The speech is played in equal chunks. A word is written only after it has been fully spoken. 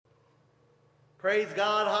Praise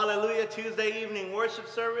God, hallelujah, Tuesday evening worship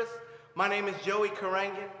service. My name is Joey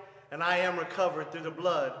Karangan, and I am recovered through the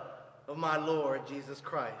blood of my Lord Jesus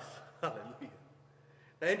Christ. Hallelujah.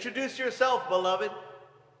 Now introduce yourself, beloved.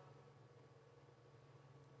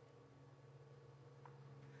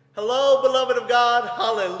 Hello, beloved of God,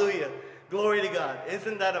 hallelujah. Glory to God.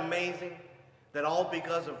 Isn't that amazing that all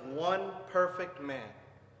because of one perfect man,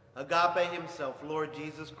 Agape himself, Lord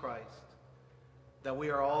Jesus Christ, that we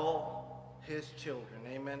are all his children,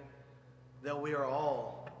 amen, that we are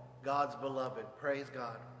all God's beloved. Praise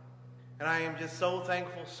God. And I am just so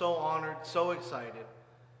thankful, so honored, so excited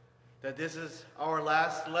that this is our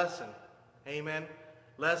last lesson, amen,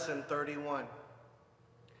 lesson 31.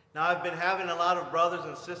 Now I've been having a lot of brothers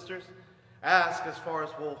and sisters ask as far as,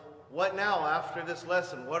 well, what now after this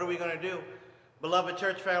lesson? What are we going to do? Beloved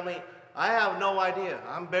church family, I have no idea.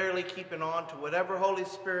 I'm barely keeping on to whatever Holy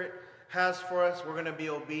Spirit has for us. We're going to be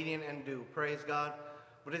obedient and do. Praise God.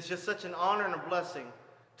 But it's just such an honor and a blessing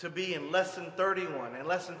to be in lesson 31. And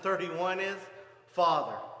lesson 31 is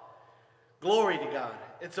Father. Glory to God.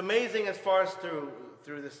 It's amazing as far as through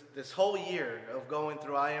this whole year of going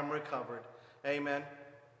through I Am Recovered. Amen.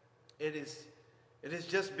 It has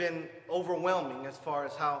just been overwhelming as far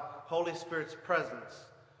as how Holy Spirit's presence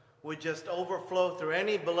would just overflow through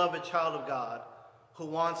any beloved child of God who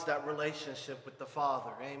wants that relationship with the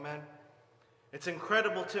Father. Amen. It's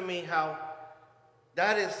incredible to me how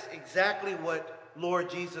that is exactly what Lord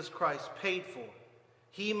Jesus Christ paid for.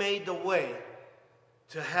 He made the way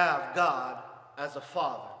to have God as a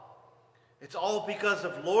Father. It's all because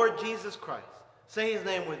of Lord Jesus Christ. Say his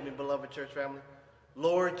name with me, beloved church family.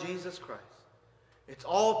 Lord Jesus Christ. It's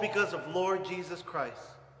all because of Lord Jesus Christ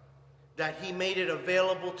that he made it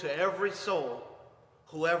available to every soul.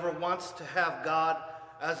 Whoever wants to have God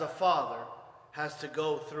as a Father has to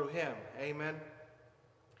go through him. Amen.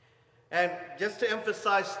 And just to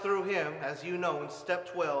emphasize through him, as you know, in step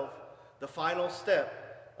 12, the final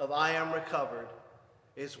step of I Am Recovered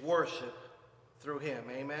is worship through him.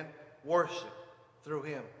 Amen. Worship through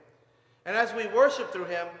him. And as we worship through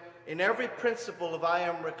him, in every principle of I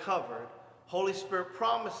Am Recovered, Holy Spirit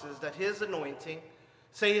promises that his anointing,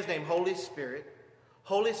 say his name, Holy Spirit,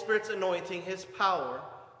 Holy Spirit's anointing, his power,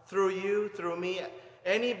 through you, through me,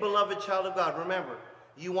 any beloved child of God. Remember,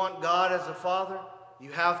 you want God as a Father, you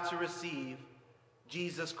have to receive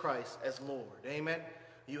Jesus Christ as Lord. Amen.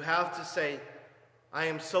 You have to say, I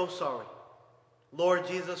am so sorry. Lord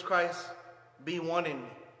Jesus Christ, be one in me.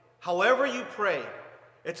 However you pray,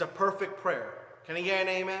 it's a perfect prayer. Can you get an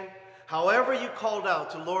amen? However you called out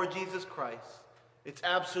to Lord Jesus Christ, it's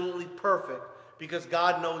absolutely perfect because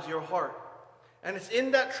God knows your heart. And it's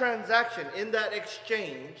in that transaction, in that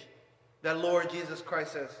exchange, that Lord Jesus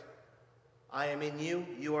Christ says, I am in you,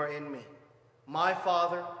 you are in me. My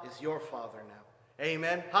Father is your Father now.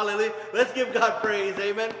 Amen. Hallelujah. Let's give God praise.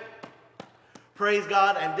 Amen. Praise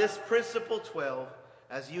God. And this principle 12,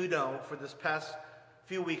 as you know, for this past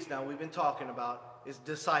few weeks now, we've been talking about is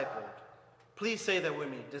discipled. Please say that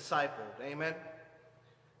with me, discipled. Amen.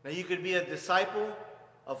 Now you could be a disciple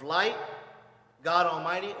of light, God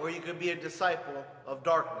Almighty, or you could be a disciple of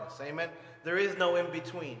darkness. Amen. There is no in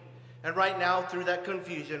between. And right now, through that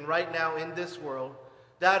confusion, right now in this world,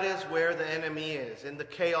 that is where the enemy is, in the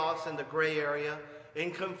chaos, in the gray area, in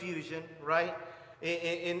confusion, right?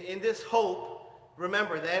 In this hope.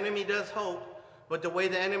 Remember, the enemy does hope, but the way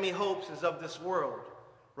the enemy hopes is of this world,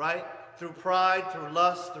 right? Through pride, through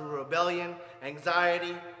lust, through rebellion,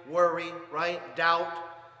 anxiety, worry, right? Doubt.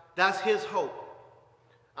 That's his hope.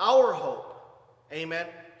 Our hope, amen,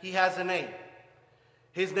 he has a name.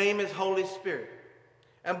 His name is Holy Spirit.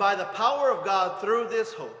 And by the power of God through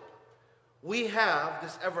this hope, we have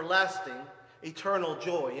this everlasting, eternal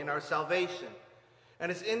joy in our salvation.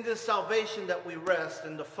 And it's in this salvation that we rest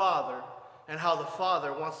in the Father and how the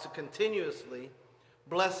Father wants to continuously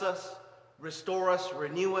bless us, restore us,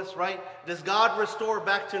 renew us, right? Does God restore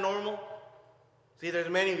back to normal? See, there's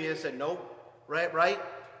many of you that said, nope, right?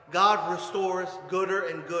 God restores gooder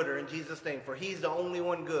and gooder in Jesus' name, for he's the only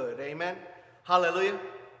one good. Amen? Hallelujah.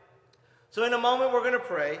 So in a moment, we're going to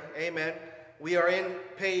pray. Amen. We are in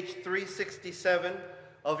page 367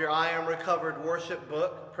 of your I Am Recovered worship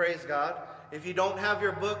book. Praise God. If you don't have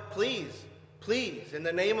your book, please, in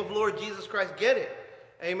the name of Lord Jesus Christ, get it.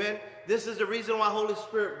 Amen. This is the reason why Holy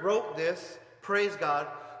Spirit wrote this. Praise God.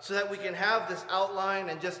 So that we can have this outline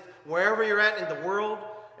and just wherever you're at in the world.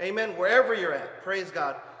 Amen. Wherever you're at. Praise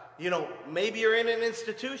God. You know, maybe you're in an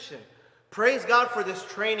institution. Praise God for this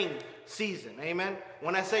training season. Amen.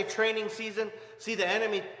 When I say training season, see, the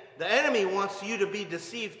enemy wants you to be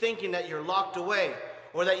deceived thinking that you're locked away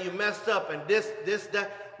or that you messed up and this,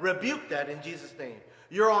 that. Rebuke that in Jesus' name.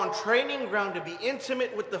 You're on training ground to be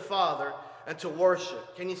intimate with the Father and to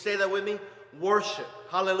worship. Can you say that with me? Worship.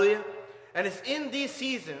 Hallelujah. And it's in these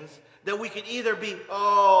seasons that we could either be,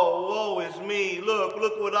 oh, woe is me.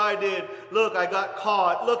 Look what I did. Look, I got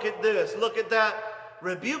caught. Look at this. Look at that.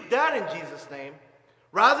 Rebuke that in Jesus' name.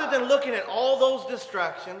 Rather than looking at all those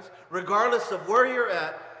distractions, regardless of where you're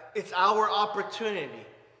at, it's our opportunity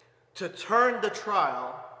to turn the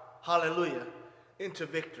trial, hallelujah, into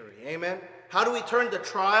victory. Amen. How do we turn the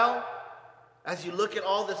trial, as you look at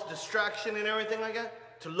all this distraction and everything like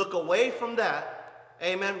that, to look away from that?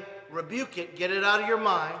 Amen. Rebuke it, get it out of your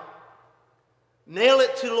mind, nail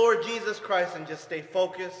it to Lord Jesus Christ, and just stay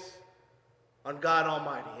focused on God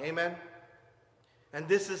Almighty. Amen. And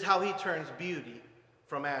this is how he turns beauty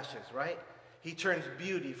from ashes, right? He turns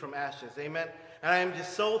beauty from ashes. Amen. And I am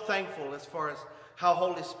just so thankful as far as how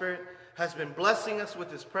Holy Spirit has been blessing us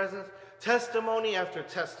with his presence, testimony after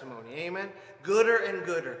testimony. Amen. Gooder and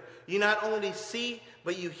gooder. You not only see,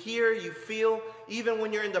 but you hear, you feel. Even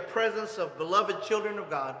when you're in the presence of beloved children of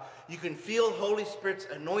God, you can feel Holy Spirit's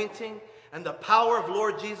anointing and the power of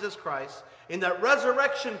Lord Jesus Christ in that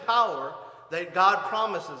resurrection power that God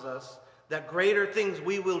promises us, that greater things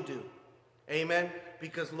we will do. Amen.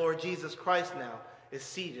 Because Lord Jesus Christ now is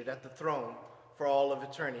seated at the throne for all of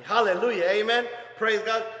eternity. Hallelujah. Amen. Praise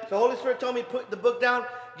God. The Holy Spirit told me put the book down.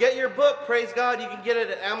 Get your book. Praise God. You can get it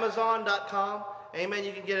at Amazon.com. Amen.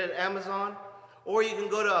 You can get it at Amazon. Or you can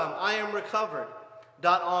go to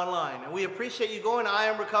IAMRECOVERED.ONLINE. And we appreciate you going to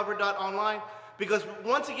IAMRECOVERED.ONLINE because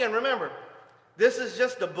once again, remember, this is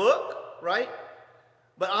just a book, right?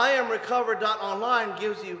 But IAMRECOVERED.ONLINE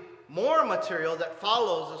gives you more material that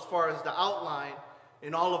follows as far as the outline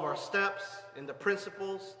in all of our steps, in the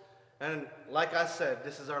principles. And like I said,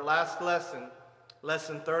 this is our last lesson,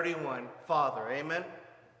 lesson 31, Father. Amen.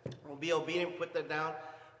 We'll be obedient, put that down.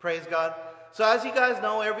 Praise God. So as you guys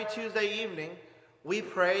know, every Tuesday evening, we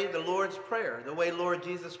pray the Lord's Prayer, the way Lord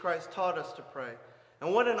Jesus Christ taught us to pray.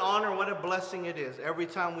 And what an honor, what a blessing it is every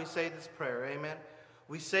time we say this prayer. Amen.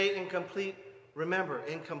 We say it in complete, remember,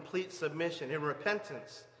 in complete submission, in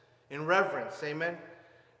repentance, in reverence. Amen.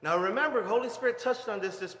 Now remember, Holy Spirit touched on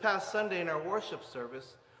this past Sunday in our worship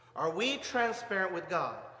service. Are we transparent with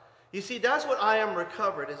God? You see, that's what I Am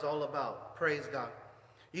Recovered is all about. Praise God.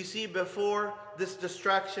 You see, before this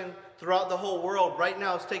distraction throughout the whole world right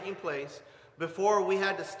now is taking place, before we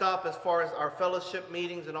had to stop as far as our fellowship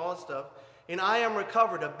meetings and all that stuff, in I Am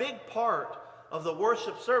Recovered, a big part of the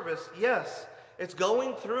worship service, yes, it's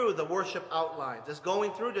going through the worship outlines. It's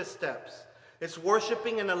going through the steps. It's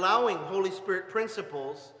worshiping and allowing Holy Spirit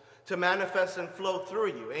principles to manifest and flow through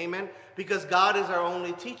you. Amen? Because God is our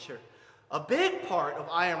only teacher. A big part of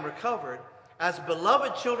I Am Recovered, as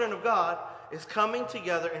beloved children of God, is coming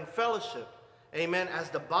together in fellowship. Amen? As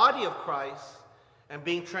the body of Christ and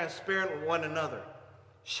being transparent with one another.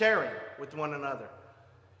 Sharing with one another.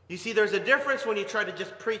 You see, there's a difference when you try to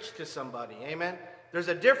just preach to somebody. Amen? There's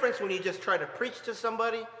a difference when you just try to preach to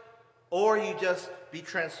somebody or you just be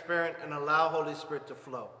transparent and allow Holy Spirit to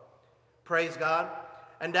flow. Praise God.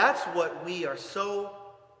 And that's what we are so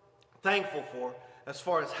thankful for as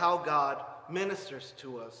far as how God ministers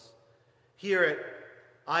to us. Here at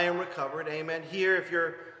I Am Recovered, amen. Here,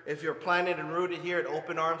 if you're planted and rooted here at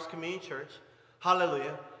Open Arms Community Church,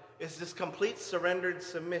 hallelujah, it's this complete surrendered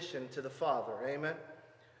submission to the Father, amen.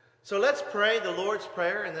 So let's pray the Lord's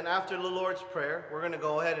Prayer, and then after the Lord's Prayer, we're going to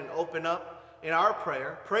go ahead and open up in our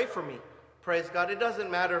prayer. Pray for me. Praise God. It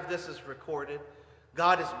doesn't matter if this is recorded.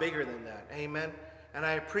 God is bigger than that, amen. And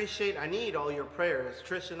I need all your prayers.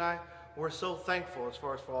 Trish and I, we're so thankful as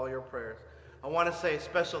far as for all your prayers. I want to say a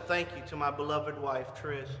special thank you to my beloved wife,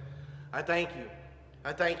 Trish. I thank you.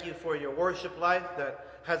 I thank you for your worship life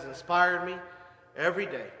that has inspired me every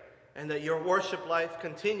day, and that your worship life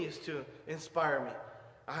continues to inspire me.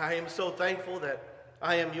 I am so thankful that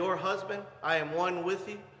I am your husband. I am one with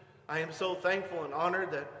you. I am so thankful and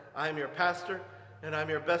honored that I am your pastor and I'm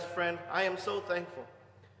your best friend. I am so thankful.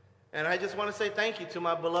 And I just want to say thank you to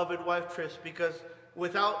my beloved wife, Trish, because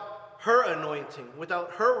without her anointing,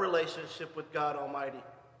 without her relationship with God Almighty,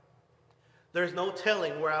 there's no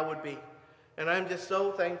telling where I would be. And I'm just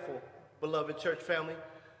so thankful, beloved church family,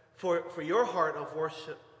 for your heart of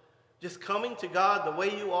worship. Just coming to God the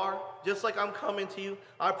way you are, just like I'm coming to you.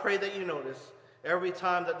 I pray that you notice every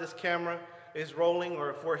time that this camera is rolling, or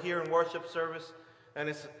if we're here in worship service and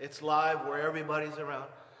it's live where everybody's around,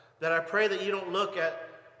 that I pray that you don't look at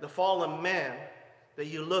the fallen man, that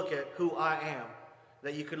you look at who I am,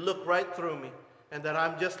 that you could look right through me, and that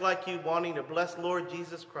I'm just like you, wanting to bless Lord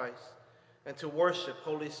Jesus Christ and to worship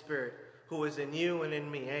Holy Spirit who is in you and in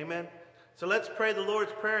me. Amen. So let's pray the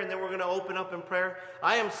Lord's Prayer, and then we're going to open up in prayer.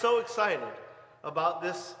 I am so excited about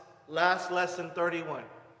this last lesson 31.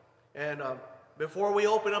 And before we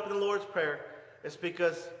open up in the Lord's Prayer, it's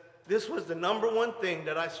because this was the number one thing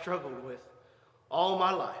that I struggled with all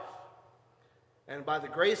my life. And by the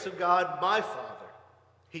grace of God, my Father,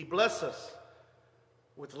 He blessed us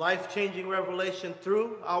with life-changing revelation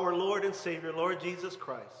through our Lord and Savior, Lord Jesus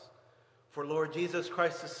Christ. For Lord Jesus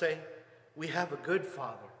Christ to say, we have a good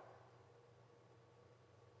Father.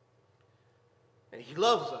 And He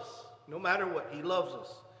loves us. No matter what, He loves us.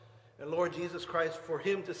 And Lord Jesus Christ, for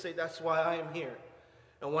Him to say, that's why I am here.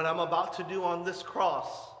 And what I'm about to do on this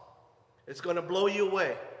cross, it's going to blow you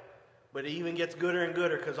away. But it even gets gooder and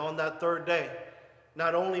gooder, because on that third day,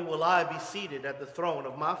 not only will I be seated at the throne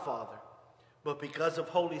of my Father, but because of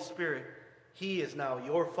Holy Spirit, He is now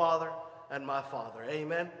your Father and my Father.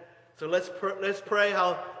 Amen. So let's pray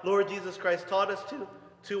how Lord Jesus Christ taught us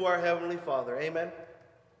to our Heavenly Father. Amen.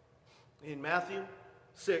 In Matthew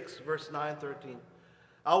 6, verse 9-13.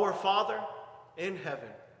 Our Father in heaven.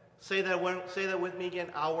 Say that with me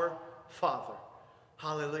again. Our Father.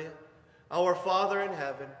 Hallelujah. Our Father in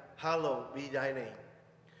heaven, hallowed be thy name.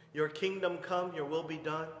 Your kingdom come, your will be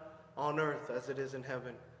done on earth as it is in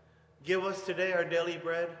heaven. Give us today our daily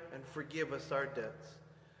bread, and forgive us our debts,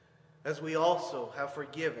 as we also have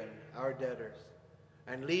forgiven our debtors.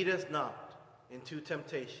 And lead us not into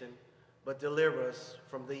temptation, but deliver us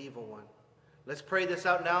from the evil one. Let's pray this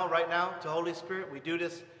out now, right now, to Holy Spirit. We do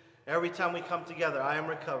this every time we come together. I am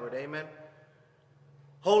recovered. Amen.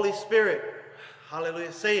 Holy Spirit,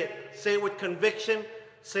 hallelujah. Say it. Say it with conviction.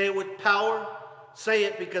 Say it with power. Say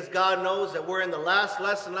it because God knows that we're in the last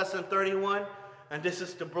lesson, lesson 31, and this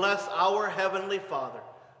is to bless our Heavenly Father.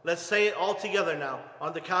 Let's say it all together now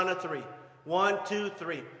on the count of 3. 1, 2,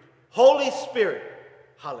 3. Holy Spirit,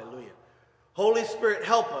 hallelujah. Holy Spirit,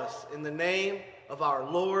 help us in the name of our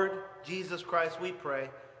Lord Jesus Christ, we pray.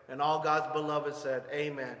 And all God's beloved said,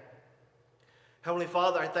 amen. Heavenly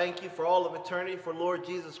Father, I thank you for all of eternity, for Lord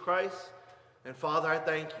Jesus Christ. And Father, I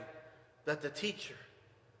thank you that the teacher,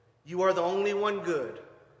 you are the only one good,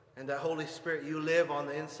 and that Holy Spirit, you live on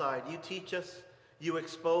the inside. You teach us, you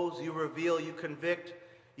expose, you reveal, you convict,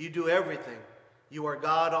 you do everything. You are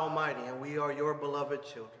God Almighty, and we are your beloved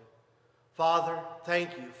children. Father,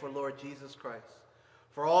 thank you for Lord Jesus Christ.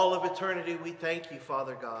 For all of eternity, we thank you,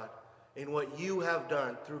 Father God, in what you have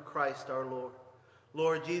done through Christ our Lord.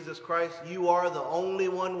 Lord Jesus Christ, you are the only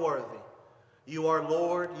one worthy. You are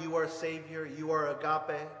Lord, you are Savior, you are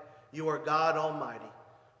agape, you are God Almighty,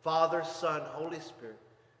 Father, Son, Holy Spirit,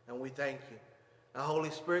 and we thank you. Now, Holy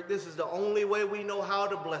Spirit, this is the only way we know how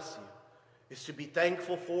to bless you, is to be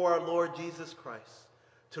thankful for our Lord Jesus Christ,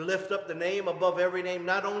 to lift up the name above every name,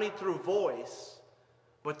 not only through voice,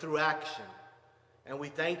 but through action. And we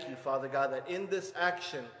thank you, Father God, that in this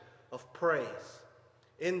action of praise,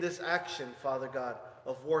 in this action, Father God,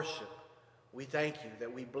 of worship, we thank you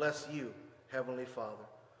that we bless you, Heavenly Father.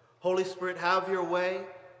 Holy Spirit, have your way.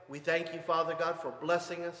 We thank you, Father God, for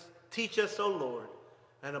blessing us. Teach us, O Lord,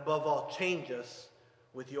 and above all, change us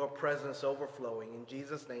with your presence overflowing. In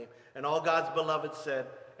Jesus' name. And all God's beloved said,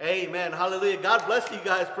 amen. Hallelujah. God bless you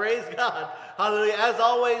guys. Praise God. Hallelujah. As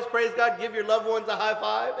always, praise God. Give your loved ones a high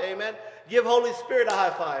five. Amen. Give Holy Spirit a high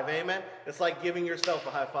five. Amen. It's like giving yourself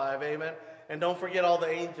a high five. Amen. And don't forget all the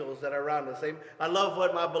angels that are around us. Amen. I love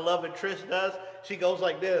what my beloved Trish does. She goes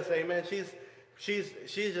like this. Amen. She's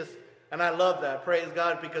just, and I love that. Praise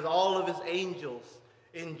God. Because all of his angels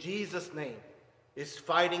in Jesus' name is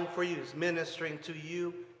fighting for you, is ministering to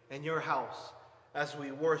you and your house as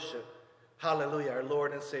we worship. Hallelujah. Our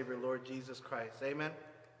Lord and Savior, Lord Jesus Christ. Amen.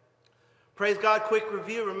 Praise God. Quick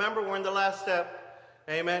review. Remember, we're in the last step.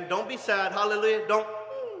 Amen. Don't be sad. Hallelujah.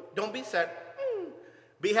 Don't be sad.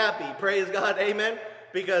 Be happy. Praise God. Amen.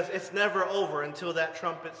 Because it's never over until that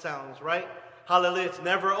trumpet sounds, right? Hallelujah. It's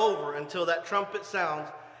never over until that trumpet sounds.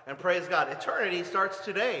 And praise God. Eternity starts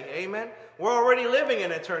today. Amen. We're already living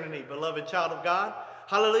in eternity, beloved child of God.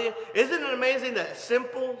 Hallelujah. Isn't it amazing that a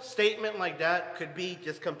simple statement like that could be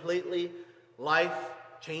just completely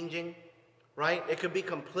life-changing, right? It could be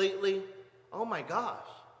completely, oh my gosh,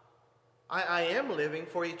 I am living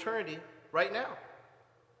for eternity right now,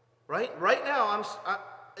 right? Right now,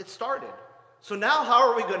 it started. So now how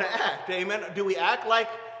are we going to act? Amen. Do we act like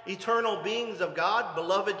eternal beings of God,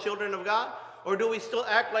 beloved children of God? Or do we still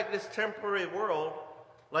act like this temporary world,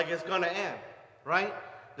 like it's going to end, right?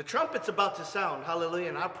 The trumpet's about to sound, hallelujah,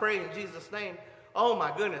 and I pray in Jesus' name, oh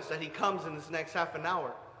my goodness, that he comes in this next half an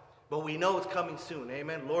hour. But we know it's coming soon,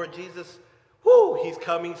 amen. Lord Jesus, he's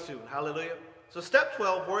coming soon, hallelujah. So step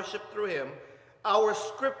 12, worship through him. Our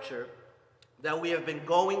scripture that we have been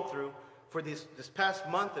going through for this past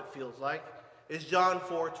month, it feels like, is John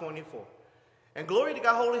 4:24. And glory to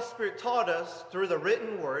God, Holy Spirit taught us through the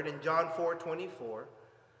written word in John 4:24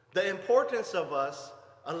 the importance of us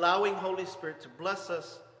allowing Holy Spirit to bless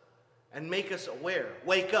us and make us aware.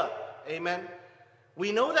 Wake up. Amen.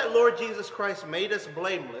 We know that Lord Jesus Christ made us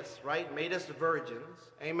blameless, right? Made us virgins.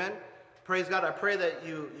 Amen. Praise God. I pray that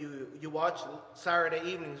you watch Saturday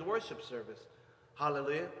evening's worship service.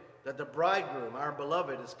 Hallelujah. That the bridegroom, our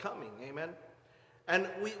beloved, is coming. Amen. And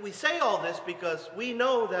we say all this because we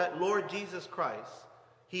know that Lord Jesus Christ,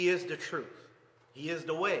 he is the truth. He is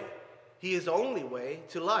the way. He is the only way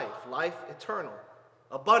to life eternal,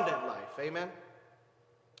 abundant life. Amen.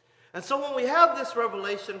 And so when we have this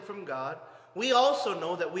revelation from God, we also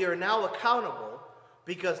know that we are now accountable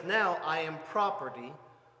because now I am property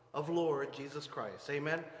of Lord Jesus Christ.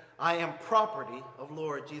 Amen. I am property of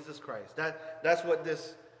Lord Jesus Christ. That's what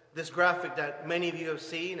this graphic that many of you have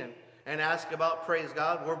seen and ask about. Praise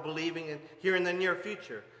God. We're believing in here in the near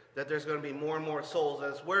future that there's going to be more and more souls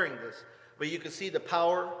that's wearing this. But you can see the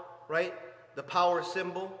power, right? The power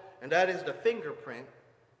symbol, and that is the fingerprint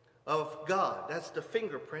of God. That's the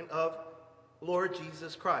fingerprint of Lord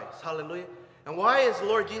Jesus Christ. Hallelujah. And why is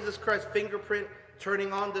Lord Jesus Christ's fingerprint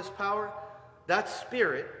turning on this power? That's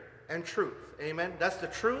spirit and truth. Amen. That's the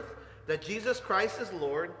truth that Jesus Christ is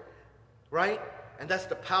Lord, right? And that's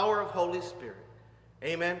the power of Holy Spirit.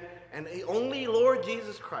 Amen. And only Lord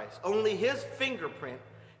Jesus Christ, only his fingerprint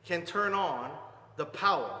can turn on the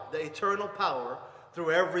power, the eternal power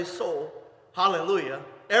through every soul. Hallelujah.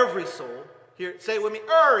 Every soul. Here, say it with me,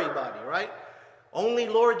 everybody, right? Only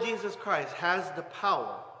Lord Jesus Christ has the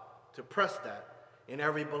power to press that in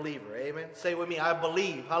every believer. Amen. Say with me, I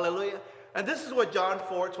believe. Hallelujah. And this is what John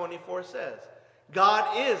 4:24 says.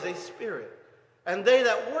 God is a spirit, and they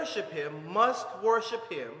that worship him must worship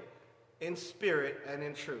him in spirit and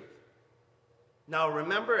in truth. Now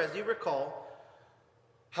remember, as you recall,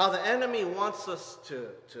 how the enemy wants us to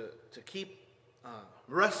keep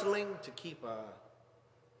wrestling, to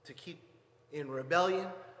keep in rebellion,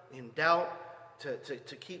 in doubt,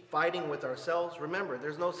 to keep fighting with ourselves. Remember,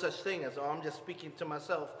 there's no such thing as, oh, I'm just speaking to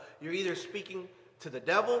myself. You're either speaking to the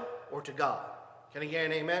devil or to God. Can I get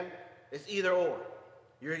an amen? It's either or.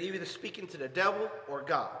 You're either speaking to the devil or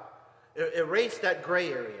God. Erase that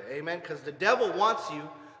gray area, amen? Because the devil wants you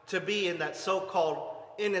to be in that so-called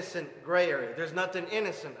innocent gray area. There's nothing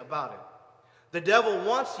innocent about it. The devil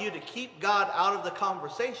wants you to keep God out of the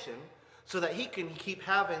conversation so that he can keep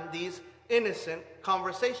having these innocent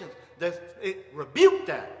conversations. Rebuke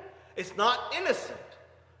that. It's not innocent.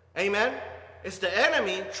 Amen? It's the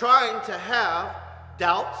enemy trying to have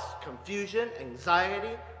doubts, confusion,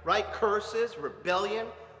 anxiety, right? Curses, rebellion,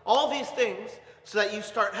 all these things, so that you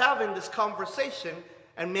start having this conversation,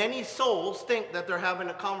 and many souls think that they're having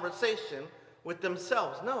a conversation with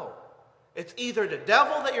themselves. No. It's either the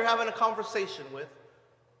devil that you're having a conversation with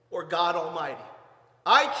or God Almighty.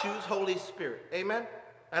 I choose Holy Spirit. Amen?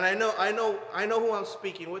 And I know who I'm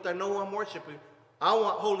speaking with. I know who I'm worshiping. I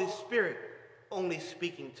want Holy Spirit only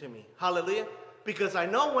speaking to me. Hallelujah. Because I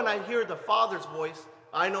know when I hear the Father's voice,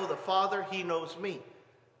 I know the Father, he knows me.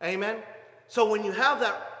 Amen? So when you have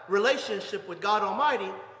that relationship with God Almighty,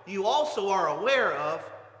 you also are aware of,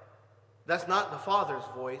 that's not the Father's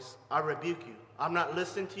voice. I rebuke you. I'm not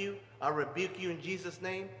listening to you. I rebuke you in Jesus'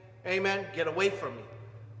 name. Amen? Get away from me.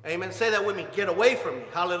 Amen? Say that with me. Get away from me.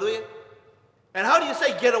 Hallelujah. And how do you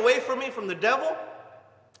say get away from me from the devil?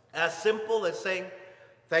 As simple as saying,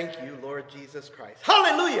 thank you, Lord Jesus Christ.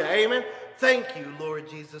 Hallelujah. Amen. Thank you, Lord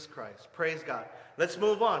Jesus Christ. Praise God. Let's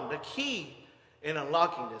move on. The key in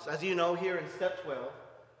unlocking this, as you know here in step 12,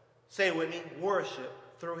 say with me, worship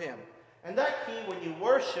through him. And that key, when you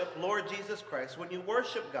worship Lord Jesus Christ, when you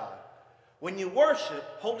worship God, when you worship,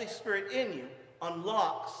 Holy Spirit in you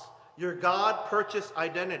unlocks your God-purchased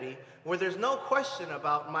identity, where there's no question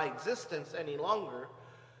about my existence any longer.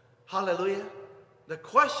 Hallelujah. The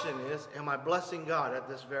question is, am I blessing God at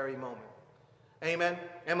this very moment? Amen.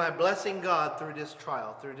 Am I blessing God through this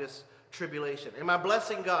trial, through this tribulation? Am I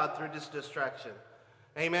blessing God through this distraction?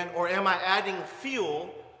 Amen. Or am I adding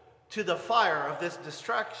fuel to the fire of this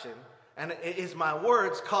distraction? And is my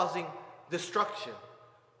words causing destruction?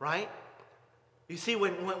 Right? You see,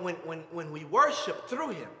 when we worship through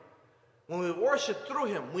him,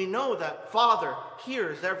 we know that Father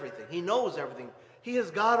hears everything. He knows everything. He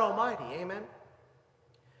is God Almighty. Amen.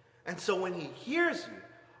 And so when he hears you,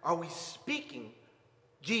 are we speaking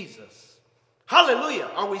Jesus? Hallelujah.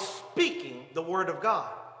 Are we speaking the word of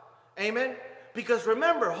God? Amen. Because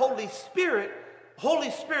remember, Holy Spirit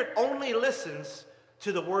only listens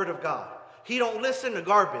to the word of God. He don't listen to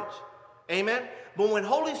garbage. Amen? But when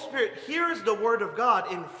Holy Spirit hears the word of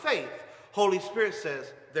God in faith, Holy Spirit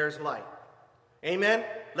says, there's light. Amen?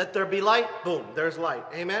 Let there be light. Boom, there's light.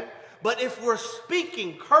 Amen? But if we're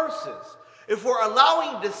speaking curses, if we're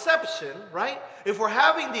allowing deception, right? If we're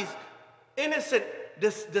having these innocent,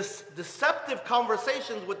 deceptive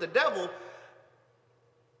conversations with the devil,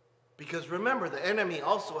 because remember, the enemy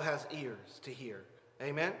also has ears to hear.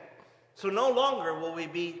 Amen? So no longer will we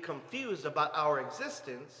be confused about our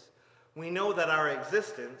existence. We know that our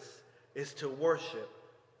existence is to worship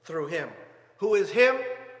through him. Who is him?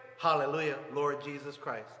 Hallelujah, Lord Jesus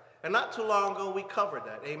Christ. And not too long ago, we covered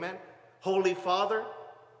that. Amen? Holy Father,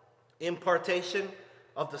 impartation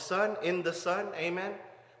of the Son, in the Son. Amen?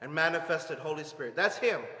 And manifested Holy Spirit. That's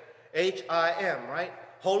him. H-I-M, right?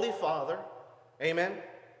 Holy Father. Amen?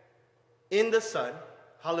 In the Son.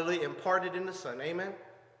 Hallelujah, imparted in the Son. Amen?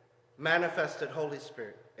 Manifested Holy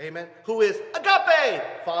Spirit. Amen? Who is agape?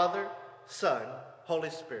 Father, Son,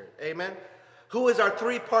 Holy Spirit. Amen? Who is our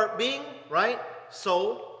three-part being, right?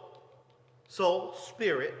 Soul,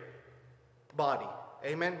 spirit, body.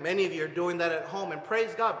 Amen? Many of you are doing that at home, and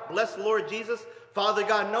praise God. Bless the Lord Jesus. Father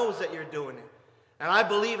God knows that you're doing it. And I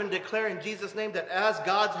believe and declare in Jesus' name that as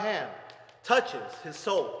God's hand touches his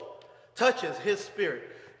soul, touches his spirit,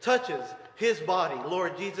 touches his body,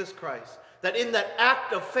 Lord Jesus Christ, that in that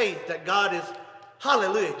act of faith that God is,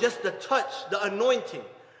 hallelujah, just the touch, the anointing,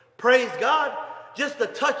 praise God, just the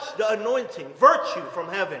touch, the anointing, virtue from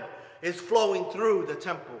heaven is flowing through the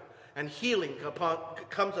temple, and healing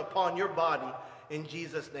comes upon your body in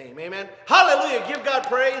Jesus' name. Amen. Hallelujah. Give God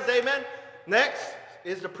praise. Amen. Next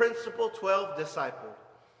is the principle 12, disciple.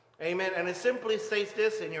 Amen. And it simply states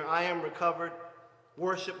this in your I Am Recovered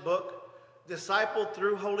worship book. Disciple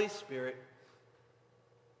through Holy Spirit.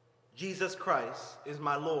 Jesus Christ is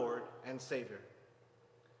my Lord and Savior.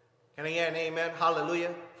 And again, amen.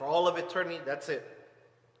 Hallelujah. For all of eternity, that's it.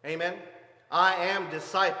 Amen. I am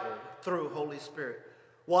discipled through Holy Spirit.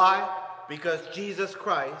 Why? Because Jesus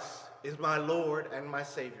Christ is my Lord and my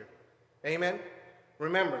Savior. Amen.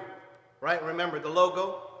 Remember, right? Remember the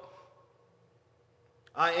logo.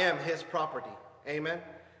 I am his property. Amen.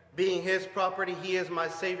 Being his property, he is my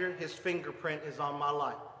Savior. His fingerprint is on my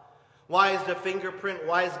life. Why is the fingerprint?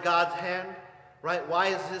 Why is God's hand? Right? Why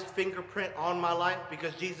is his fingerprint on my life?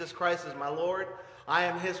 Because Jesus Christ is my Lord. I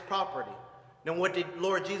am his property. Then what did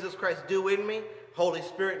Lord Jesus Christ do in me? Holy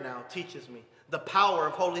Spirit now teaches me. The power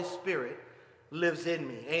of Holy Spirit lives in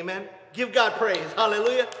me. Amen. Give God praise.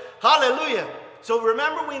 Hallelujah. Hallelujah. So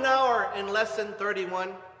remember, we now are in lesson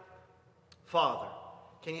 31. Father.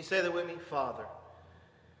 Can you say that with me? Father.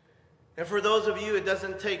 And for those of you, it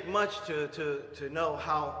doesn't take much to know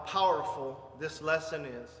how powerful this lesson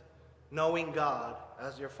is. Knowing God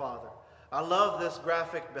as your Father. I love this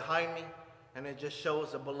graphic behind me, and it just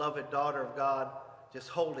shows a beloved daughter of God just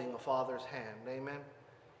holding a father's hand. Amen.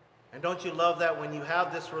 And don't you love that when you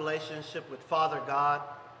have this relationship with Father God,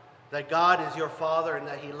 that God is your Father and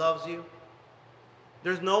that he loves you?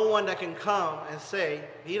 There's no one that can come and say,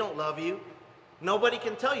 he don't love you. Nobody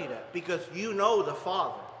can tell you that, because you know the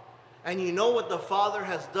Father. And you know what the Father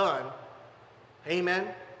has done. Amen.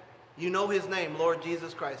 You know his name, Lord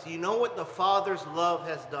Jesus Christ. You know what the Father's love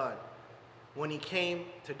has done when he came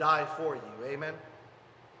to die for you. Amen.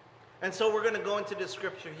 And so we're going to go into the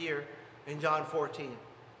scripture here in John 14.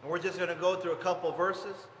 And we're just going to go through a couple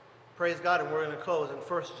verses. Praise God. And we're going to close in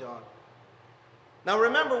 1 John. Now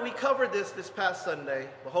remember, we covered this past Sunday.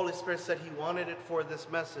 The Holy Spirit said he wanted it for this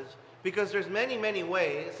message, because there's many, many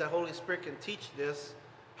ways that Holy Spirit can teach this,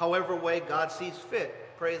 however way God sees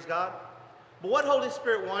fit. Praise God. But what Holy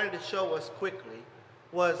Spirit wanted to show us quickly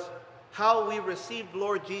was how we received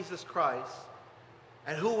Lord Jesus Christ,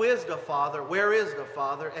 and who is the Father, where is the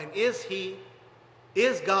Father, and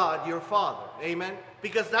is God your Father? Amen?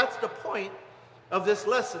 Because that's the point of this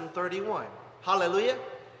lesson 31. Hallelujah.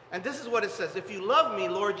 And this is what it says. If you love me,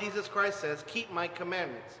 Lord Jesus Christ says, keep my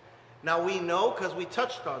commandments. Now we know, because we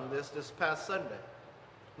touched on this past Sunday.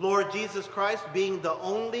 Lord Jesus Christ, being the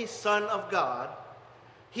only Son of God,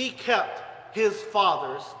 he kept his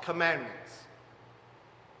Father's commandments.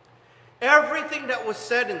 Everything that was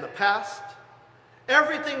said in the past,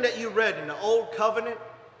 everything that you read in the Old Covenant,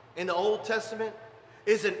 in the Old Testament,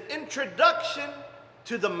 is an introduction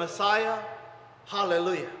to the Messiah.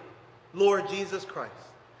 Hallelujah. Lord Jesus Christ.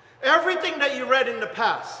 Everything that you read in the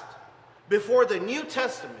past, before the New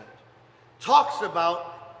Testament, talks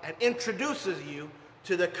about and introduces you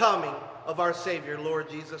to the coming of our Savior, Lord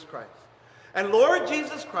Jesus Christ. And Lord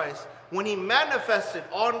Jesus Christ, when he manifested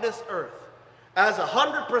on this earth as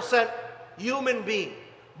 100% human being,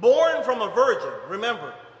 born from a virgin,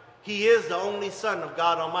 remember, he is the only Son of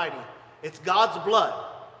God Almighty. It's God's blood.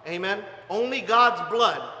 Amen? Only God's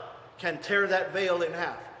blood can tear that veil in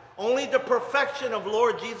half. Only the perfection of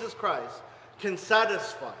Lord Jesus Christ can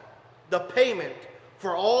satisfy the payment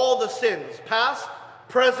for all the sins, past,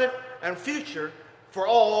 present, and future, for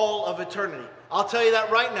all of eternity. I'll tell you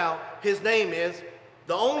that right now. His name is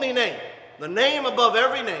the only name, the name above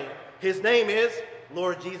every name. His name is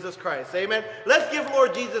Lord Jesus Christ. Amen. Let's give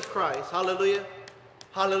Lord Jesus Christ, hallelujah,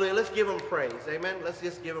 hallelujah. Let's give him praise. Amen. Let's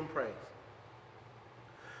just give him praise.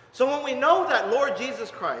 So when we know that Lord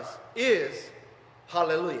Jesus Christ is,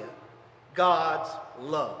 hallelujah, God's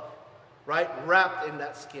love, right, wrapped in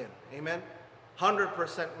that skin, amen,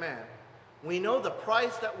 100% man, we know the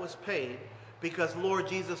price that was paid because Lord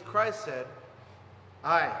Jesus Christ said,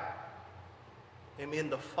 I am in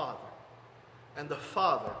the Father, and the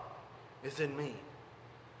Father is in me.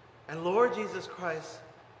 And Lord Jesus Christ,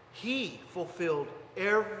 he fulfilled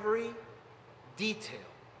every detail,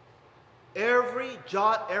 every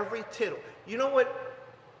jot, every tittle. You know what?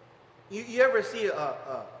 You ever see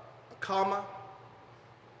a comma?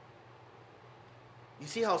 You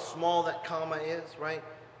see how small that comma is, right?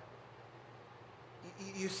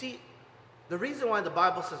 You see, the reason why the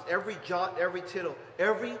Bible says every jot, every tittle,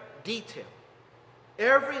 every detail,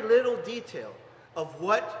 every little detail of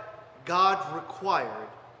what God required,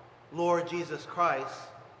 Lord Jesus Christ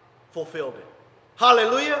fulfilled it.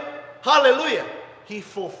 Hallelujah! Hallelujah! He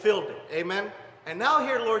fulfilled it. Amen? And now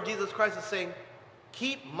here Lord Jesus Christ is saying,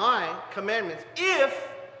 keep my commandments if,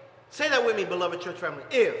 say that with me, beloved church family,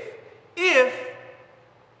 if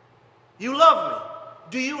you love me.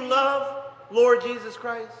 Do you love Lord Jesus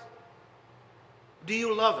Christ? Do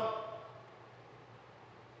you love him?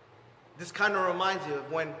 This kind of reminds you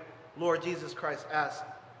of when Lord Jesus Christ asked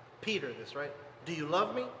Peter this, right? Do you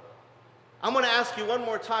love me? I'm going to ask you one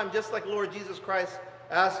more time, just like Lord Jesus Christ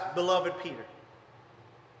asked beloved Peter.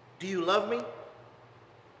 Do you love me?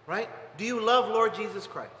 Right? Do you love Lord Jesus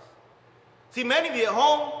Christ? See, many of you at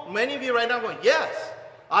home, many of you right now are going, yes,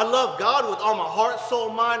 I love God with all my heart, soul,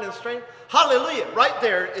 mind, and strength. Hallelujah. Right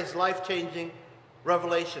there is life-changing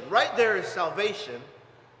revelation. Right there is salvation,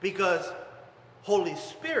 because Holy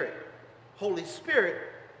Spirit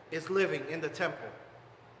is living in the temple.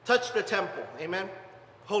 Touch the temple. Amen.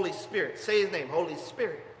 Holy Spirit. Say his name, Holy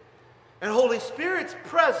Spirit. And Holy Spirit's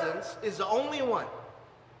presence is the only one,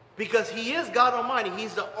 because he is God Almighty.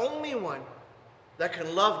 He's the only one that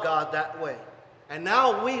can love God that way. And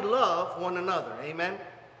now we love one another. Amen.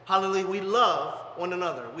 Hallelujah. We love one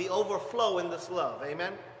another. We overflow in this love.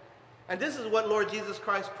 Amen. And this is what Lord Jesus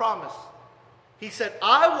Christ promised. He said,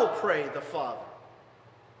 I will pray the Father.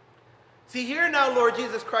 See, here now Lord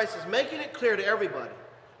Jesus Christ is making it clear to everybody,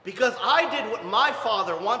 because I did what my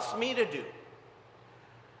Father wants me to do,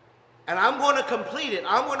 and I'm going to complete it,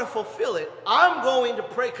 I'm going to fulfill it, I'm going to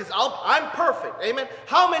pray, because I'm perfect. Amen.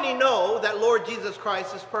 How many know that Lord Jesus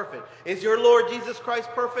Christ is perfect? Is your Lord Jesus Christ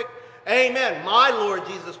perfect? Amen. My Lord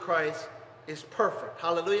Jesus Christ is perfect.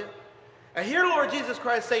 Hallelujah. And here Lord Jesus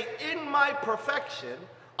Christ say, in my perfection,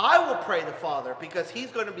 I will pray the Father, because he's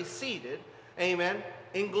going to be seated, amen,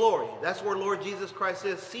 in glory. That's where Lord Jesus Christ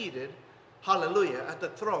is seated, hallelujah, at the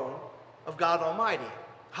throne of God Almighty.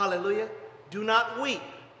 Hallelujah. Do not weep.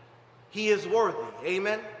 He is worthy.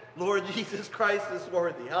 Amen. Lord Jesus Christ is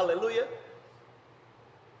worthy. Hallelujah.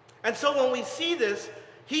 And so when we see this,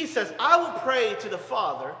 he says, I will pray to the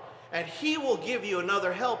Father, and he will give you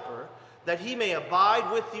another helper, that he may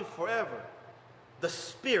abide with you forever. The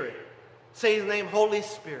Spirit. Say his name, Holy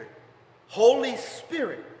Spirit. Holy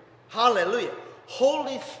Spirit. Hallelujah.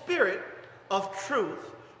 Holy Spirit of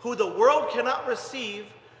truth, who the world cannot receive,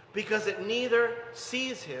 because it neither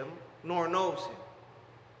sees him nor knows him.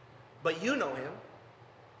 But you know him.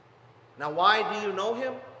 Now, why do you know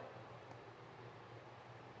him?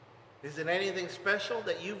 Is it anything special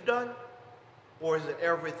that you've done? Or is it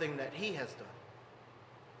everything that he has done?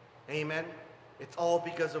 Amen. It's all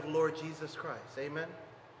because of Lord Jesus Christ. Amen.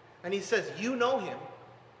 And he says, you know him.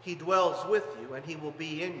 He dwells with you, and he will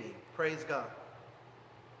be in you. Praise God.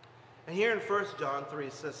 And here in 1 John 3,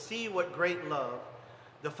 it says, see what great love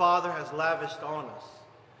the Father has lavished on us.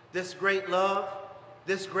 This great love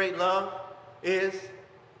is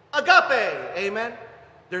agape. Amen.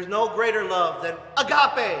 There's no greater love than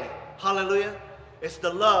agape. Hallelujah. It's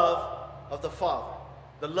the love of the Father,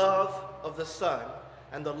 the love of the Son,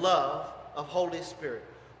 and the love of Holy Spirit.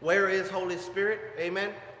 Where is Holy Spirit?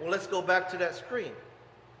 Amen. Well, let's go back to that screen.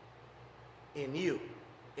 In you,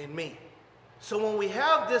 in me. So when we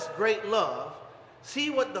have this great love, see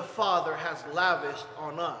what the Father has lavished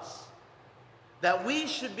on us. That we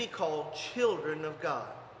should be called children of God.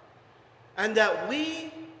 And that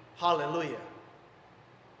we, hallelujah,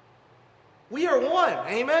 We are one.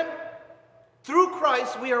 Amen? Through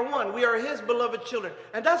Christ, we are one. We are his beloved children.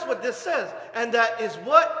 And that's what this says. And that is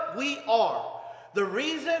what we are. The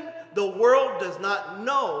reason the world does not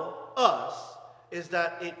know us is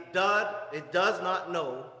that it does not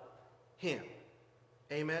know him.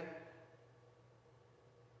 Amen?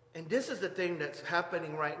 And this is the thing that's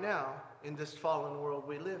happening right now in this fallen world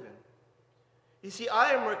we live in. You see,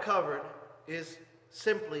 I am recovered is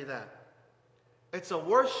simply that. It's a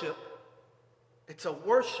worship. It's a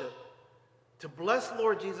worship to bless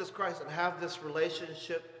Lord Jesus Christ and have this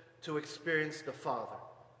relationship to experience the Father.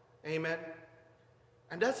 Amen?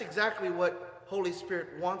 And that's exactly what Holy Spirit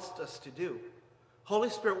wants us to do. Holy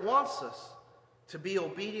Spirit wants us to be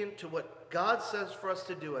obedient to what God says for us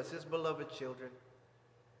to do as his beloved children,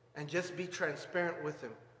 and just be transparent with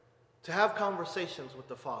him, to have conversations with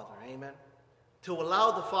the Father. Amen? To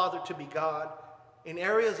allow the Father to be God in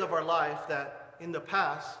areas of our life that in the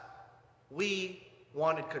past we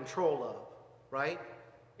wanted control of, right?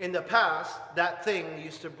 In the past, that thing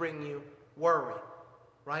used to bring you worry,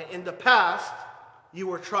 right? In the past, you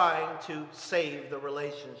were trying to save the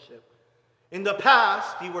relationship. In the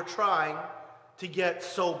past, you were trying to get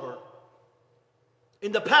sober.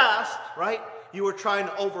 In the past, right, you were trying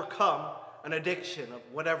to overcome an addiction of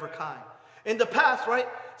whatever kind. In the past, right,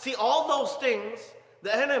 see, all those things,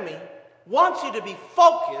 the enemy wants you to be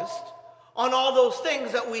focused on all those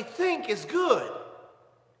things that we think is good.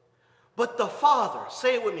 But the Father,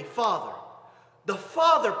 say it with me, Father. The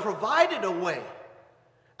Father provided a way.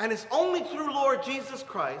 And it's only through Lord Jesus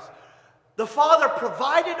Christ. The Father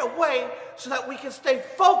provided a way so that we can stay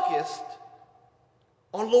focused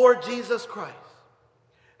on Lord Jesus Christ.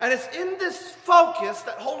 And it's in this focus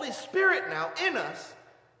that Holy Spirit now in us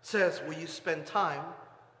says, will you spend time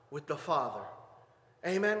with the Father?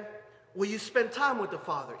 Amen? Will you spend time with the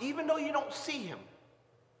Father? Even though you don't see him,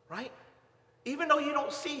 right? Even though you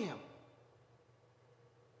don't see him.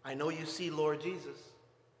 I know you see Lord Jesus,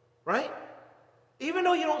 right? Even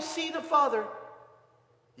though you don't see the Father,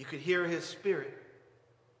 you could hear his Spirit,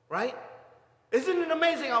 right? Isn't it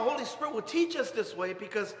amazing how Holy Spirit will teach us this way?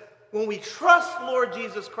 Because when we trust Lord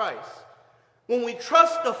Jesus Christ, when we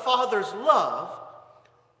trust the Father's love,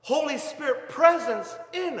 Holy Spirit presence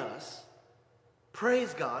in us,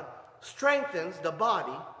 praise God, strengthens the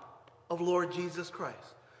body of Lord Jesus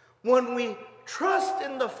Christ. When we trust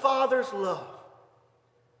in the Father's love,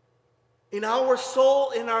 in our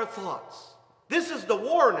soul, in our thoughts, this is the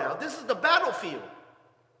war now. This is the battlefield.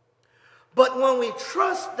 But when we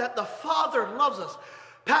trust that the Father loves us,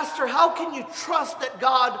 Pastor, how can you trust that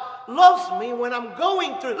God loves me when I'm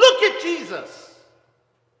going through? Look at Jesus.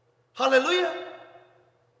 Hallelujah.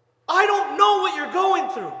 I don't know what you're going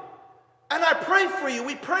through. And I pray for you.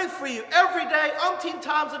 We pray for you every day, umpteen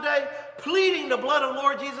times a day, pleading the blood of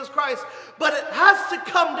Lord Jesus Christ. But it has to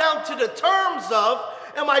come down to the terms of,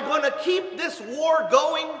 am I going to keep this war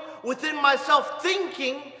going within myself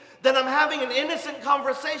thinking that I'm having an innocent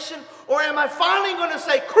conversation? Or am I finally going to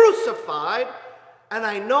say, crucified, and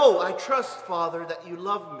I trust, Father, that you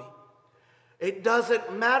love me. It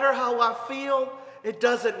doesn't matter how I feel. It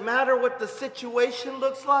doesn't matter what the situation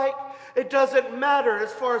looks like. It doesn't matter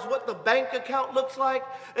as far as what the bank account looks like.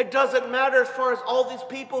 It doesn't matter as far as all these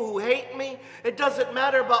people who hate me. It doesn't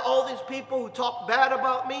matter about all these people who talk bad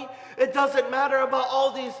about me. It doesn't matter about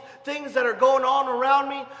all these things that are going on around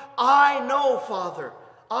me. I know, Father,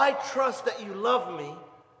 I trust that you love me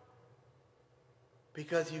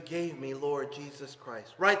because you gave me Lord Jesus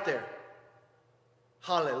Christ. Right there.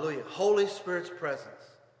 Hallelujah. Holy Spirit's presence.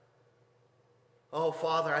 Oh,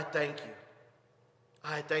 Father, I thank you.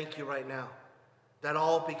 I thank you right now that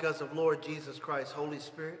all because of Lord Jesus Christ, Holy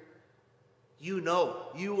Spirit, you know,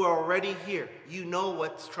 you are already here. You know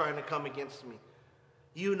what's trying to come against me.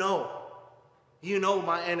 You know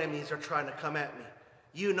my enemies are trying to come at me.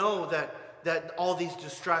 You know that all these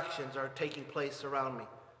distractions are taking place around me.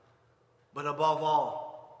 But above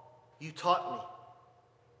all, you taught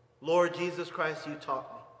me. Lord Jesus Christ, you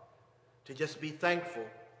taught me to just be thankful.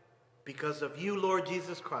 Because of you, Lord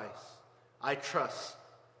Jesus Christ, I trust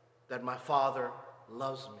that my Father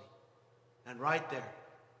loves me. And right there,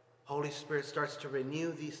 Holy Spirit starts to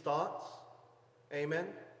renew these thoughts. Amen.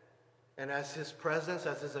 And as his presence,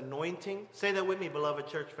 as his anointing, say that with me, beloved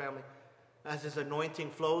church family, as his anointing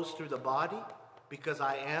flows through the body, because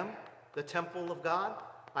I am the temple of God,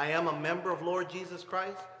 I am a member of Lord Jesus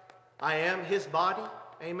Christ, I am his body,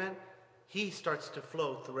 amen, he starts to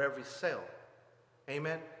flow through every cell,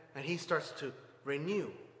 amen, and he starts to renew,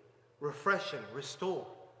 refresh, and restore.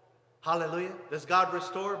 Hallelujah. Does God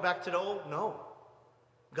restore back to the old? No.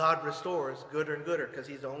 God restores gooder and gooder because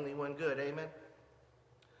he's the only one good, amen.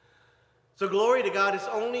 So glory to God. It's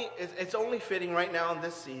only fitting right now in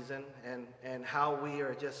this season, and how we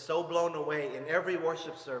are just so blown away in every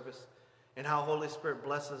worship service, and how Holy Spirit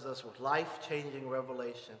blesses us with life-changing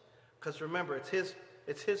revelation. Because remember, it's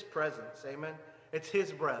His presence. Amen. It's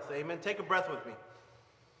His breath. Amen. Take a breath with me.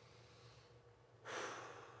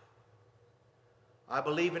 I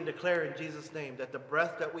believe and declare in Jesus' name that the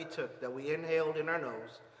breath that we took, that we inhaled in our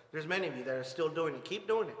nose, there's many of you that are still doing it. Keep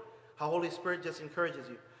doing it. How Holy Spirit just encourages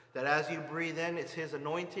you that as you breathe in, it's His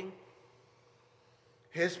anointing,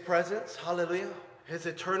 His presence, hallelujah, His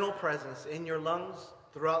eternal presence in your lungs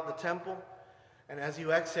throughout the temple. And as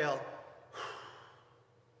you exhale,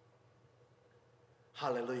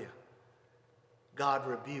 hallelujah, God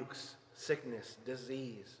rebukes sickness,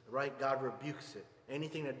 disease, right? God rebukes it.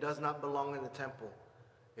 Anything that does not belong in the temple,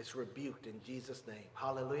 it's rebuked in Jesus' name.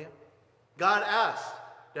 Hallelujah. God asks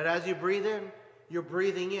that as you breathe in, you're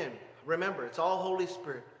breathing in. Remember, it's all Holy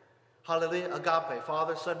Spirit. Hallelujah. Agape,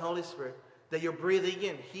 Father, Son, Holy Spirit. That you're breathing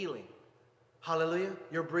in healing. Hallelujah.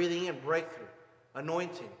 You're breathing in breakthrough,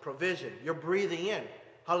 anointing, provision. You're breathing in.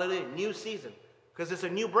 Hallelujah. New season. Because it's a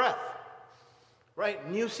new breath. Right?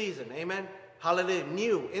 New season. Amen. Hallelujah.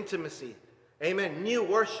 New intimacy. Amen. New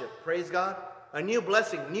worship. Praise God. A new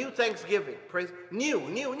blessing, new thanksgiving. Praise. New.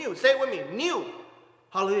 Say it with me. New.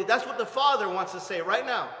 Hallelujah. That's what the Father wants to say right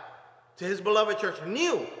now to His beloved church.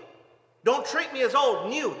 New. Don't treat me as old.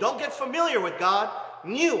 New. Don't get familiar with God.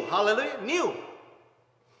 New. Hallelujah. New.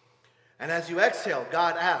 And as you exhale,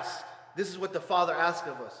 God asks. This is what the Father asks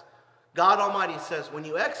of us. God Almighty says, when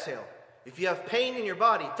you exhale, if you have pain in your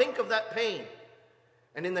body, think of that pain.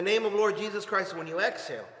 And in the name of Lord Jesus Christ, when you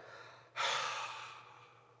exhale,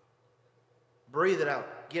 breathe it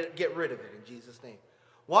out. Get rid of it in Jesus' name.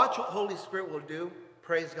 Watch what Holy Spirit will do.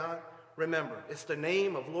 Praise God. Remember, it's the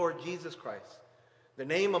name of Lord Jesus Christ. The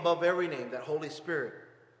name above every name, that Holy Spirit.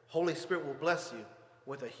 Holy Spirit will bless you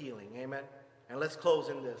with a healing. Amen. And let's close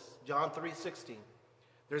in this. John 3:16.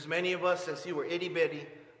 There's many of us, since you were itty-bitty,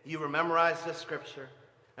 you have memorized this scripture.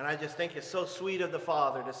 And I just think it's so sweet of the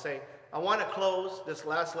Father to say, I want to close this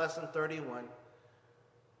last lesson 31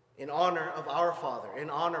 in honor of our Father, in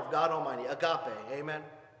honor of God Almighty, agape, amen,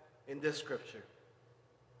 in this scripture.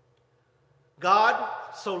 God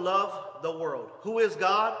so loved the world. Who is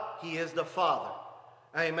God? He is the Father,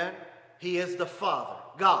 amen. He is the Father,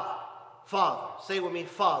 God, Father. Say with me,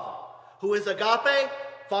 Father. Who is agape?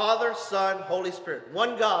 Father, Son, Holy Spirit.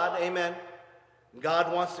 One God, amen.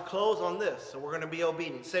 God wants to close on this, so we're going to be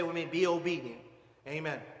obedient. Say with me, be obedient,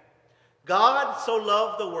 amen. God so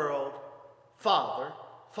loved the world, Father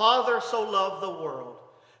so loved the world,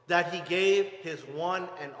 that He gave His one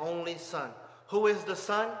and only Son. Who is the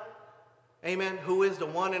Son? Amen. Who is the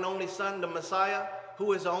one and only Son, the Messiah?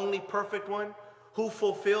 Who is the only perfect one? Who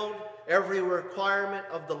fulfilled every requirement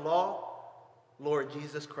of the law? Lord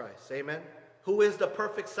Jesus Christ. Amen. Who is the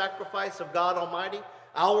perfect sacrifice of God Almighty?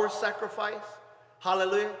 Our sacrifice.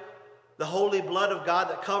 Hallelujah. The holy blood of God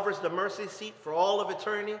that covers the mercy seat for all of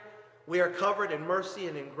eternity. We are covered in mercy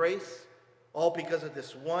and in grace. All because of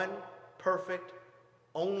this one perfect,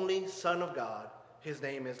 only Son of God. His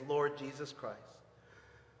name is Lord Jesus Christ.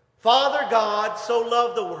 Father God so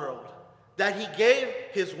loved the world that He gave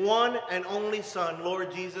His one and only Son,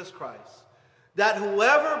 Lord Jesus Christ, that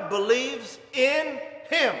whoever believes in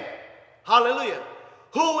Him, hallelujah,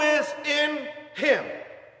 who is in Him,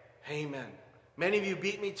 amen. Many of you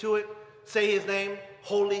beat me to it. Say His name,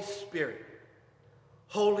 Holy Spirit.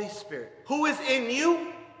 Holy Spirit. Who is in you?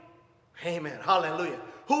 Amen. Hallelujah.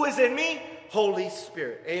 Who is in me? Holy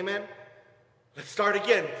Spirit. Amen. Let's start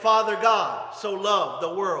again. Father God so loved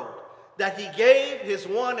the world that He gave His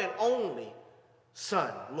one and only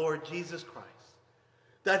Son, Lord Jesus Christ,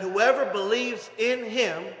 that whoever believes in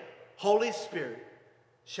Him, Holy Spirit,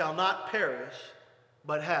 shall not perish,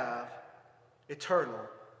 but have eternal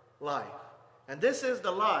life. And this is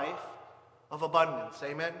the life of abundance.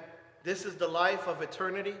 Amen. This is the life of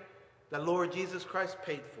eternity that Lord Jesus Christ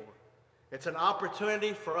paid for. It's an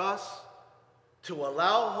opportunity for us to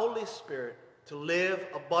allow Holy Spirit to live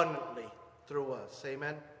abundantly through us.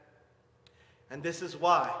 Amen. And this is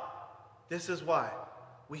why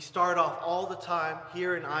we start off all the time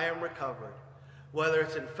here in I Am Recovered. Whether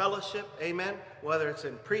it's in fellowship, amen, whether it's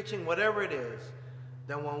in preaching, whatever it is,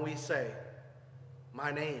 then when we say,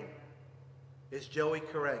 my name is Joey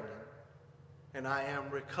Karangan, and I am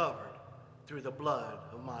recovered through the blood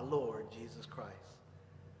of my Lord Jesus Christ.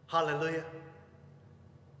 Hallelujah.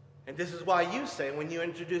 And this is why you say when you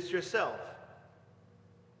introduce yourself.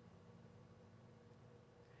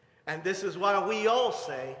 And this is why we all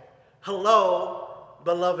say, hello,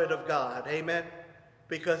 beloved of God. Amen.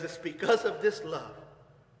 Because it's because of this love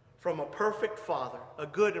from a perfect Father, a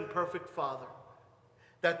good and perfect Father,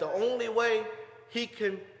 that the only way he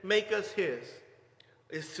can make us his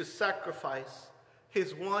is to sacrifice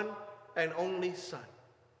his one and only Son.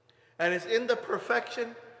 And it's in the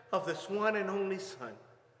perfection of this one and only Son,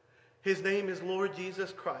 his name is Lord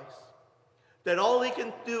Jesus Christ, that all he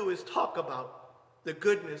can do is talk about the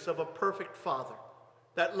goodness of a perfect Father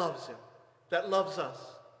that loves him, that loves us.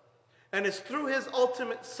 And it's through his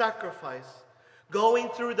ultimate sacrifice, going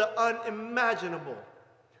through the unimaginable,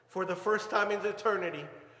 for the first time in eternity,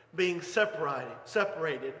 being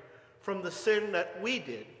separated from the sin that we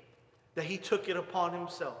did, that he took it upon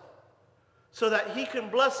himself, so that he can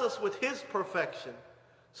bless us with his perfection,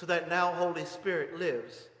 so that now Holy Spirit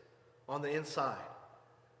lives on the inside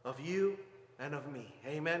of you and of me.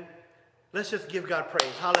 Amen. Let's just give God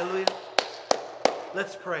praise. Hallelujah.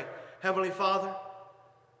 Let's pray. Heavenly Father,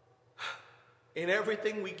 in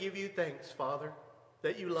everything we give you thanks, Father,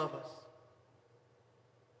 that you love us.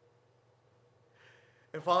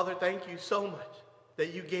 And Father, thank you so much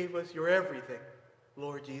that you gave us your everything,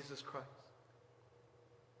 Lord Jesus Christ.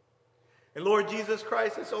 And Lord Jesus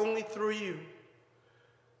Christ, it's only through you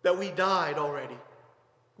that we died already.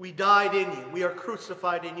 We died in you. We are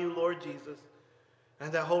crucified in you, Lord Jesus.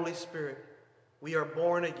 And that Holy Spirit, we are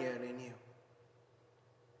born again in you.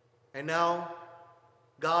 And now,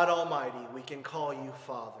 God Almighty, we can call you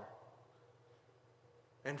Father.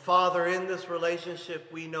 And Father, in this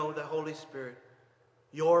relationship, we know that Holy Spirit,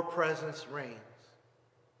 your presence reigns.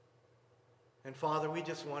 And Father, we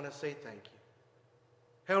just want to say thank you.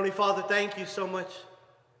 Heavenly Father, thank you so much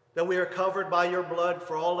that we are covered by your blood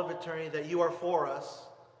for all of eternity, that you are for us,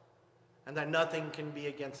 and that nothing can be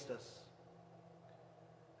against us.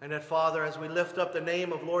 And that, Father, as we lift up the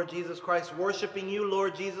name of Lord Jesus Christ, worshiping you,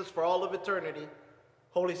 Lord Jesus, for all of eternity,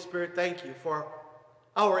 Holy Spirit, thank you for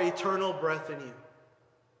our eternal breath in you.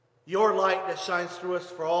 Your light that shines through us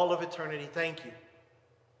for all of eternity, thank you.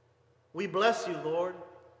 We bless you, Lord,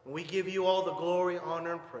 and we give you all the glory,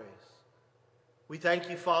 honor, and praise. We thank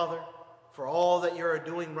you, Father, for all that you are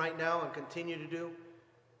doing right now and continue to do.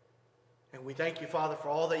 And we thank you, Father, for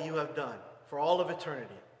all that you have done for all of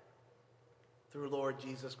eternity through Lord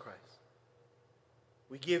Jesus Christ.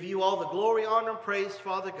 We give you all the glory, honor, and praise,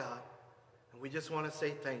 Father God. And we just want to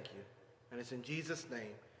say thank you. And it's in Jesus'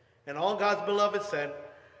 name. And all God's beloved said,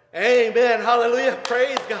 amen. Hallelujah.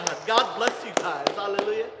 Praise God. God bless you guys.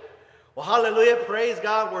 Hallelujah. Well, hallelujah. Praise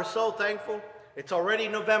God. We're so thankful. It's already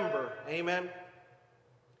November. Amen.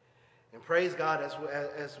 And praise God,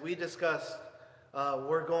 as we discussed,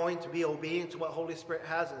 we're going to be obedient to what Holy Spirit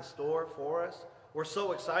has in store for us. We're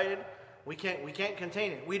so excited. We can't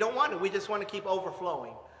contain it. We don't want it. We just want to keep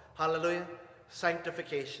overflowing. Hallelujah.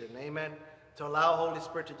 Sanctification. Amen. To allow Holy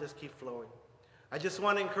Spirit to just keep flowing. I just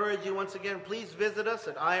want to encourage you once again, please visit us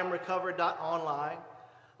at IAMRECOVERED.ONLINE.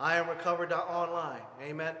 IAMRECOVERED.ONLINE.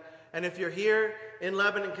 Amen. And if you're here in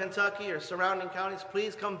Lebanon, Kentucky, or surrounding counties,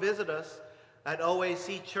 please come visit us at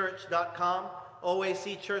oacchurch.com.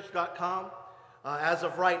 oacchurch.com. As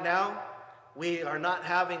of right now, we are not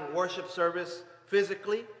having worship service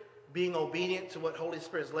physically, being obedient to what Holy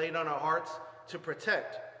Spirit has laid on our hearts to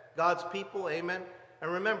protect God's people. Amen.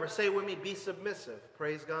 And remember, say it with me, be submissive.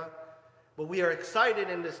 Praise God. But we are excited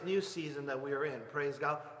in this new season that we are in. Praise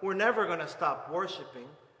God. We're never going to stop worshiping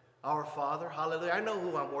our Father. Hallelujah. I know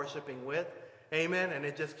who I'm worshiping with. Amen. And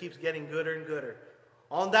it just keeps getting gooder and gooder.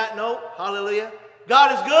 On that note, hallelujah,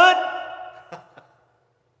 God is good.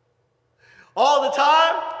 All the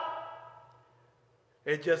time.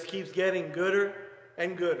 It just keeps getting gooder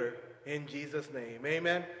and gooder in Jesus' name.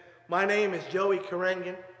 Amen. My name is Joey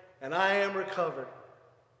Karengan, and I am recovered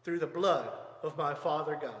through the blood of my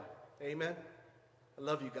Father God. Amen. I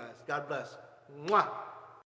love you guys. God bless. Mwah.